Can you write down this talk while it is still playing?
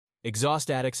Exhaust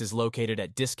Addicts is located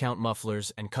at Discount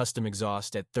Mufflers and Custom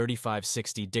Exhaust at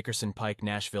 3560 Dickerson Pike,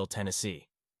 Nashville, Tennessee.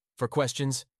 For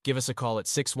questions, give us a call at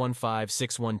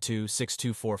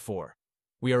 615-612-6244.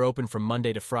 We are open from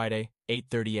Monday to Friday,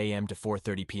 8:30 a.m. to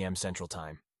 4:30 p.m. Central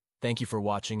Time. Thank you for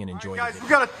watching and enjoy. All right, guys, we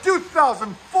got a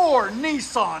 2004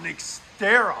 Nissan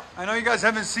X-Terra. I know you guys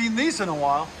haven't seen these in a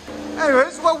while.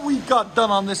 Anyways, what we got done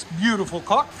on this beautiful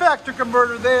car. Factory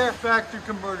converter there, factory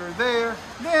converter there.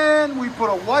 Then we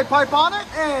put a Y pipe on it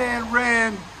and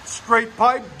ran straight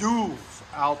pipe duals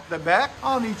out the back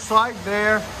on each side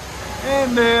there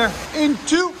and there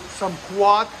into some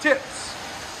quad tips.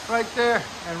 Right there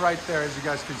and right there, as you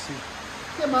guys can see.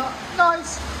 Come on,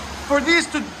 nice. For these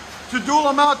to dual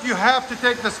them out, you have to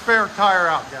take the spare tire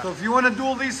out, guys. So if you want to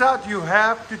dual these out, you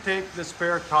have to take the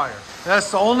spare tire.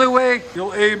 That's the only way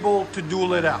you'll able to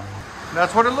dual it out.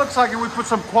 That's what it looks like, and we put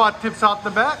some quad tips out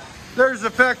the back. There's the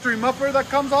factory muffler that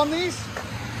comes on these,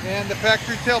 and the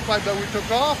factory tailpipe that we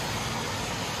took off.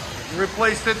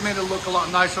 Replaced it, made it look a lot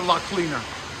nicer, a lot cleaner.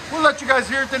 We'll let you guys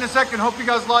hear it in a second. Hope you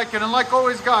guys like it. And like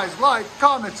always, guys, like,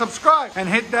 comment, subscribe, and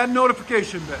hit that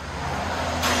notification bell.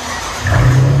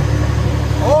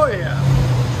 Oh yeah,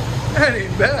 that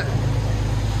ain't bad.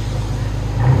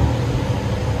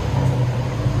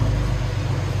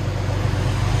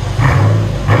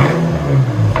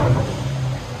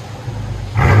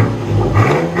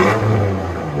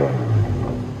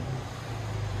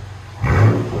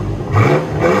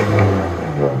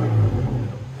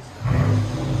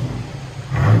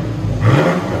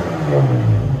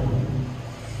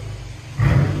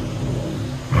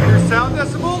 Your sound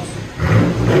decibels?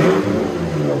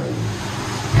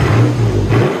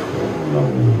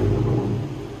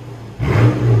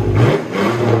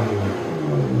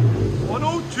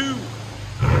 102.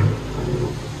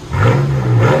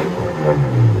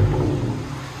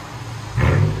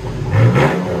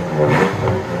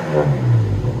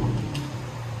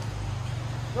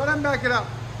 Go ahead and back it up.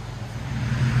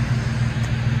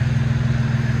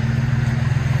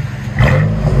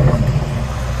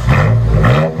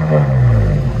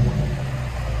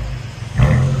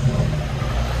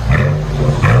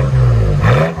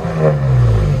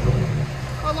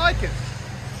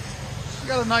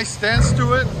 Got a nice stance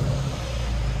to it.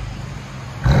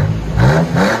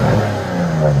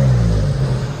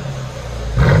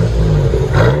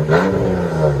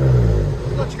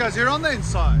 Let you guys hear on the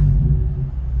inside.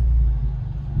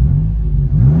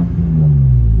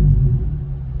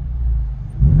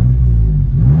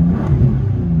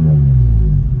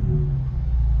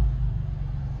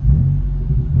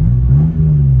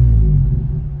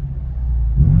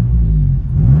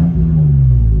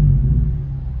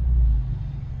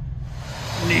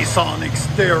 Nissan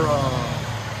X-Terra,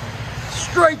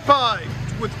 straight pipe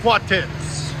with quad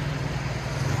tips.